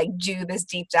fun to do this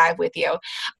deep dive with you.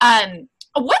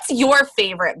 What's your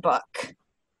favorite book?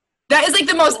 That is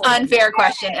the most unfair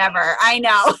question ever. I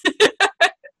know.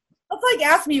 That's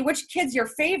ask me which kid's your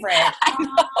favorite.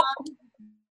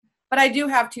 But I do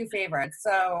have two favorites,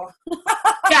 so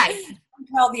Okay.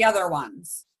 tell the other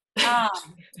ones.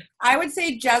 I would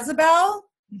say Jezebel,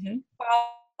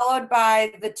 followed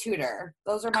by The Tutor.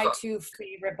 Those are my two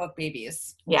favorite book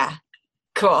babies. Yeah.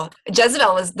 Cool.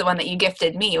 Jezebel was the one that you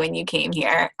gifted me when you came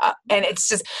here. And it's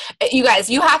just, you guys,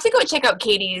 you have to go check out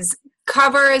Katie's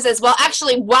covers as well.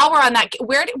 Actually, while we're on that,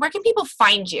 where can people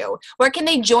find you? Where can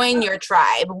they join your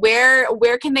tribe?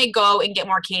 Where can they go and get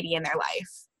more Katie in their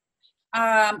life?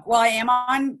 Well, I am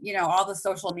on, all the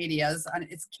social medias.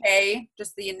 It's K,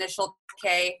 just the initial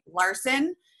K,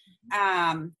 Larson,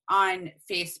 on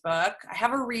Facebook. I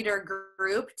have a reader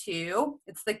group too.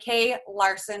 It's the K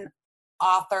Larson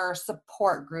Author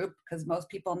Support Group because most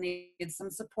people need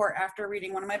some support after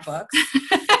reading one of my books.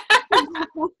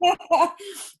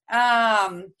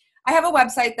 I have a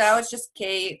website though. It's just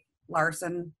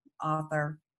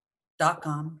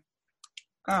KLarsonAuthor.com.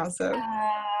 Awesome.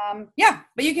 Yeah,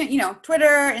 but you can,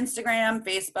 Twitter, Instagram,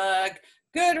 Facebook,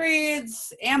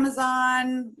 Goodreads,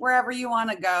 Amazon, wherever you want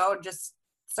to go, just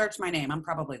search my name. I'm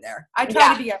probably there. I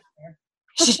try to be everywhere.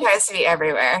 She tries to be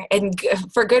everywhere, and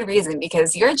for good reason,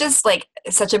 because you're just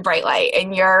such a bright light,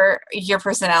 and your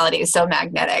personality is so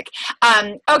magnetic.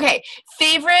 Okay,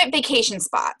 favorite vacation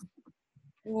spot?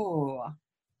 Ooh.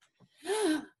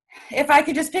 If I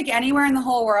could just pick anywhere in the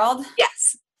whole world?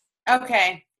 Yes.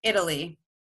 Okay, Italy.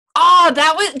 Oh,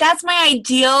 that's my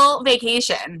ideal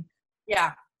vacation.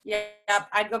 Yeah. Yep.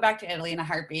 I'd go back to Italy in a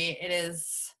heartbeat. It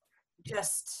is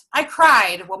just, I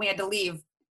cried when we had to leave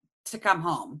to come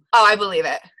home. Oh, I believe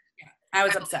it. Yeah, I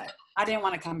was upset. I didn't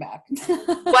want to come back.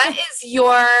 What's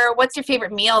your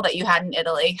favorite meal that you had in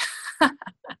Italy?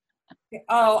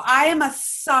 Oh, I am a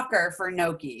sucker for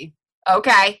gnocchi.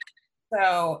 Okay.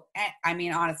 So, I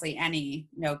mean, honestly, any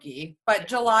gnocchi. But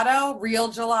gelato, real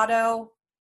gelato,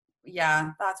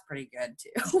 yeah, that's pretty good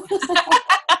too.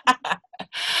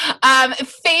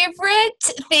 Favorite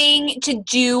thing to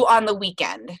do on the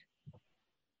weekend?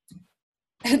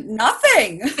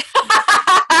 Nothing.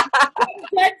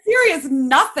 Dead serious,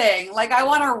 nothing. Like, I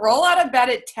want to roll out of bed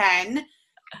at 10,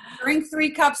 drink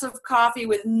 3 cups of coffee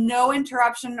with no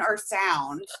interruption or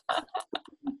sound.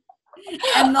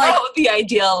 And like, the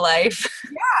ideal life.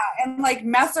 Yeah, and like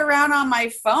mess around on my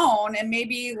phone and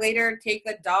maybe later take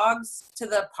the dogs to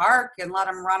the park and let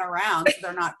them run around so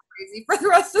they're not crazy for the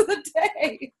rest of the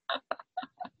day.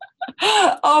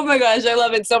 Oh my gosh, I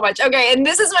love it so much. Okay, and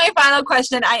this is my final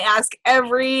question I ask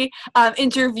every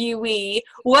interviewee.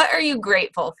 What are you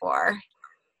grateful for?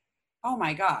 Oh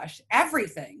my gosh,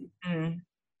 everything.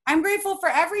 I'm grateful for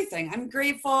everything. I'm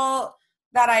grateful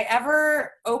that I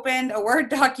ever opened a Word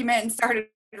document and started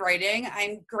writing.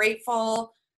 I'm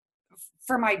grateful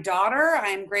for my daughter.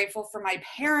 I'm grateful for my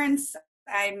parents.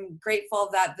 I'm grateful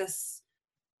that this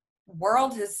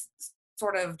world has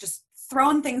sort of just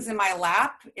thrown things in my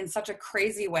lap in such a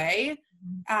crazy way.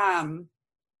 I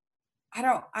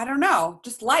don't know,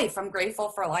 just life. I'm grateful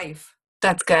for life.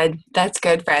 That's good. That's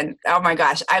good, friend. Oh my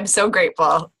gosh. I'm so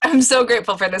grateful. I'm so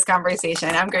grateful for this conversation.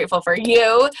 I'm grateful for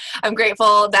you. I'm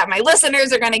grateful that my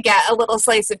listeners are going to get a little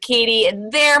slice of Katie in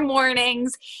their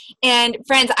mornings. And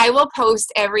friends, I will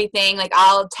post everything. Like,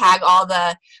 I'll tag all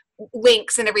the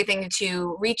links and everything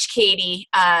to reach Katie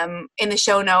in the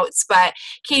show notes. But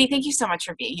Katie, thank you so much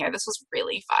for being here. This was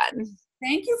really fun.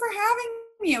 Thank you for having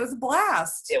me. It was a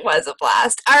blast. It was a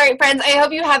blast. All right, friends, I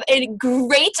hope you have a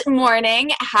great morning.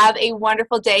 Have a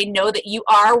wonderful day. Know that you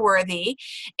are worthy,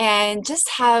 and just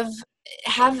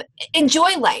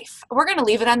enjoy life. We're going to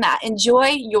leave it on that. Enjoy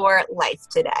your life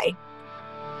today.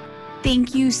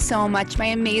 Thank you so much, my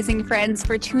amazing friends,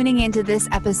 for tuning into this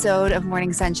episode of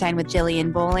Morning Sunshine with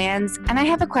Jillian Bolands. And I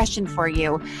have a question for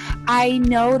you. I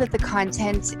know that the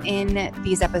content in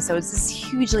these episodes is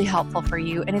hugely helpful for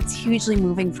you and it's hugely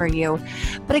moving for you,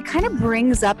 but it kind of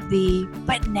brings up the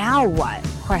 "but now what?"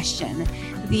 question.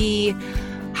 The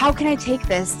 "how can I take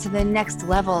this to the next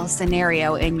level"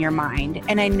 scenario in your mind.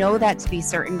 And I know that to be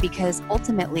certain because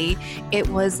ultimately it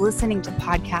was listening to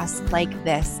podcasts like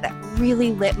this that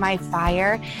really lit my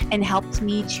fire and helped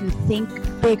me to think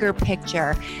bigger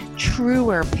picture,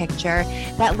 truer picture,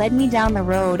 that led me down the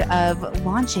road of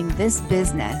launching this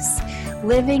business,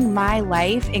 living my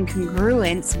life in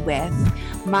congruence with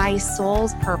my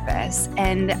soul's purpose.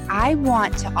 And I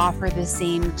want to offer the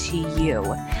same to you.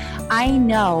 I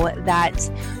know that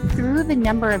through the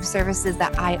number of services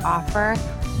that I offer,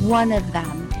 one of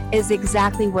them is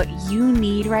exactly what you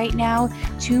need right now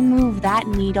to move that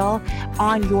needle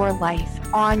on your life,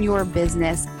 on your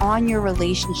business, on your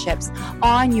relationships,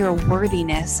 on your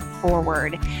worthiness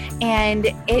forward. And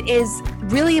it is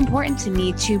really important to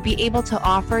me to be able to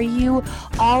offer you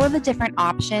all of the different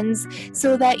options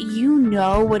so that you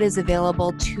know what is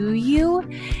available to you.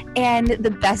 And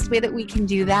the best way that we can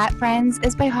do that, friends,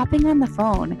 is by hopping on the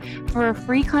phone for a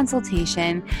free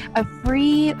consultation, a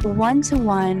free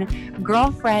one-to-one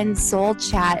girlfriend soul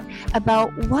chat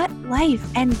about what life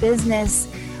and business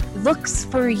looks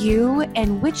for you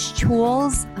and which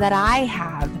tools that I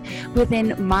have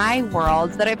within my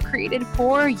world that I've created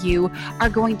for you are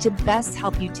going to best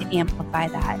help you to amplify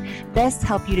that, best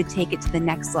help you to take it to the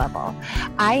next level.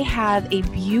 I have a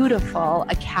beautiful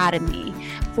academy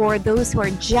for those who are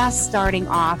just starting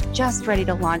off, just ready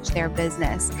to launch their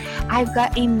business. I've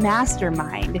got a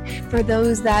mastermind for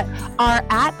those that are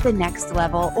at the next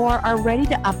level or are ready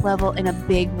to up level in a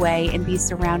big way and be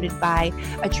surrounded by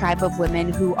a tribe of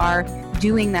women who are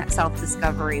doing that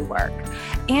self-discovery work.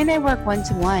 And I work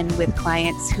one-to-one with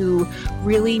clients who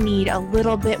really need a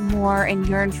little bit more and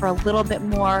yearn for a little bit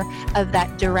more of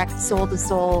that direct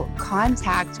soul-to-soul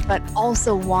contact, but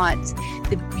also want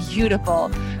the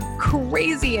beautiful,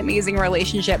 crazy, amazing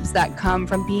relationships that come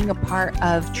from being a part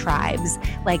of tribes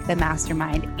like the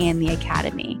Mastermind and the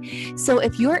Academy. So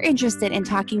if you're interested in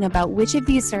talking about which of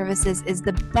these services is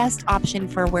the best option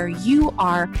for where you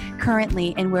are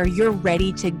currently and where you're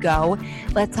ready to go,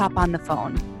 let's hop on the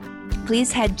phone.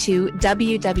 Please head to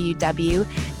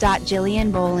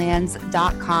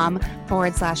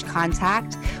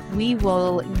www.jillianbolands.com/contact. We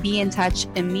will be in touch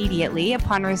immediately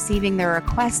upon receiving the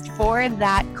request for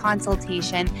that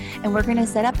consultation, and we're going to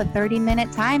set up a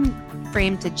 30-minute time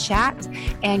frame to chat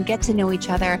and get to know each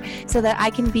other so that I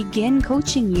can begin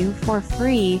coaching you for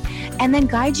free and then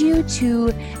guide you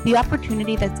to the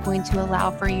opportunity that's going to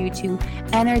allow for you to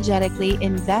energetically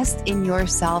invest in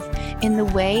yourself in the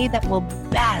way that will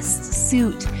best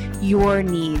suit your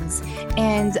needs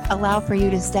and allow for you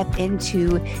to step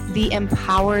into the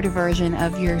empowered version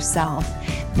of yourself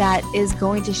that is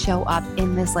going to show up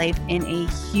in this life in a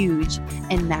huge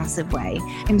and massive way.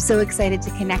 I'm so excited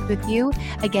to connect with you.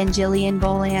 Again,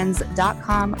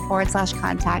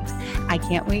 JillianBolans.com/contact. I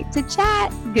can't wait to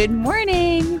chat. Good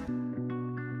morning.